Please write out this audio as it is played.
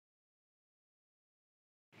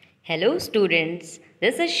Hello students,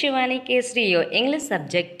 this is Shivani Keshari, your English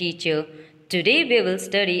subject teacher. Today we will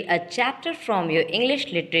study a chapter from your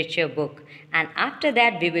English literature book and after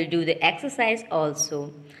that we will do the exercise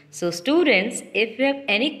also. So students, if you have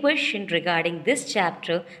any question regarding this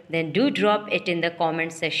chapter, then do drop it in the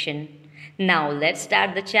comment section. Now let's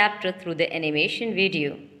start the chapter through the animation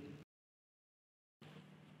video.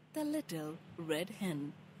 The Little Red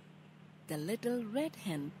Hen. The little red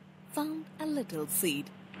hen found a little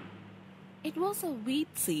seed. It was a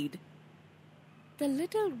wheat seed. The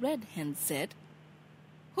little red hen said,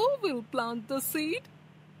 "Who will plant the seed?"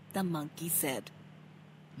 The monkey said,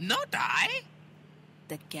 Not I.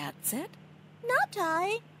 The cat said, "Not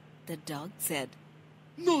I." The dog said,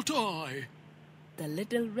 Not I. The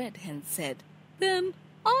little red hen said, "Then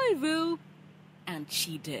I will." And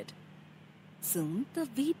she did. Soon the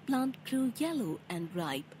wheat plant grew yellow and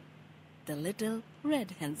ripe. The little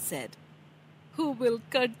red hen said, "Who will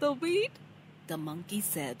cut the wheat?" The monkey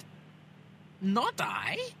said, Not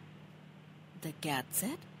I. The cat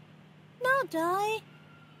said, "Not I."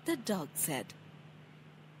 The dog said,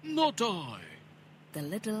 Not I. The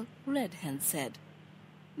little red hen said,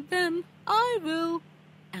 "Then I will."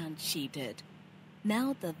 And she did.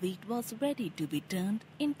 Now the wheat was ready to be turned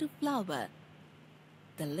into flour.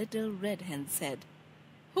 The little red hen said,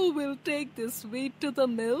 "Who will take this wheat to the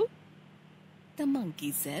mill?" The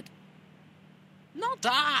monkey said. Not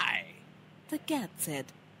I. The cat said,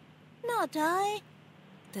 "Not I."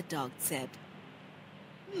 The dog said.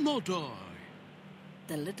 Not I.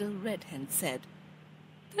 The little red hen said,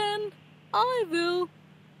 "Then I will."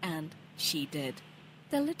 And she did.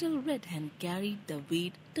 The little red hen carried the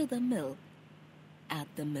wheat to the mill.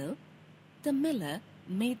 At the mill, the miller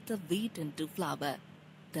made the wheat into flour.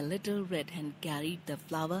 The little red hen carried the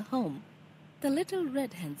flour home. The little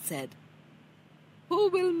red hen said, "Who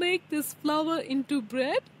will make this flour into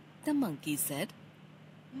bread?" The monkey said.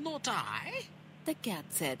 Not I. The cat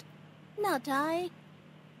said, "Not I."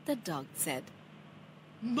 The dog said.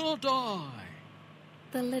 Not I.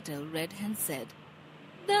 The little red hen said,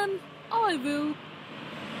 "Then I will."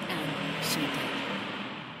 And she did.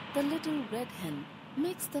 The little red hen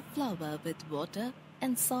mixed the flour with water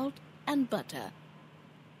and salt and butter.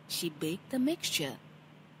 She baked the mixture.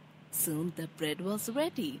 Soon the bread was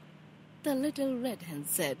ready. The little red hen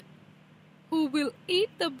said, "Who will eat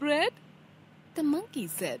the bread?" The monkey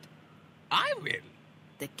said. I will.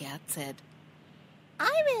 The cat said,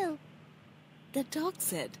 "I will." The dog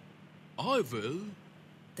said. I will.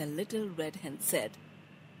 The little red hen said,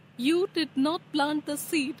 "You did not plant the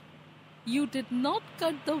seed. You did not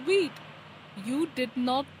cut the wheat. You did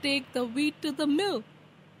not take the wheat to the mill.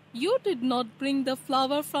 You did not bring the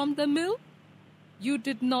flour from the mill. You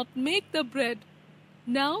did not make the bread.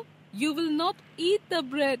 Now you will not eat the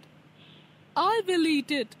bread. I will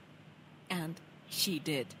eat it." And she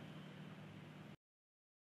did.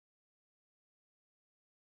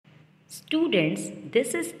 Students,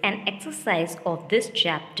 this is an exercise of this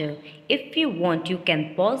chapter. If you want, you can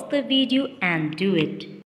pause the video and do it.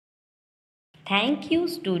 Thank you,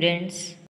 students.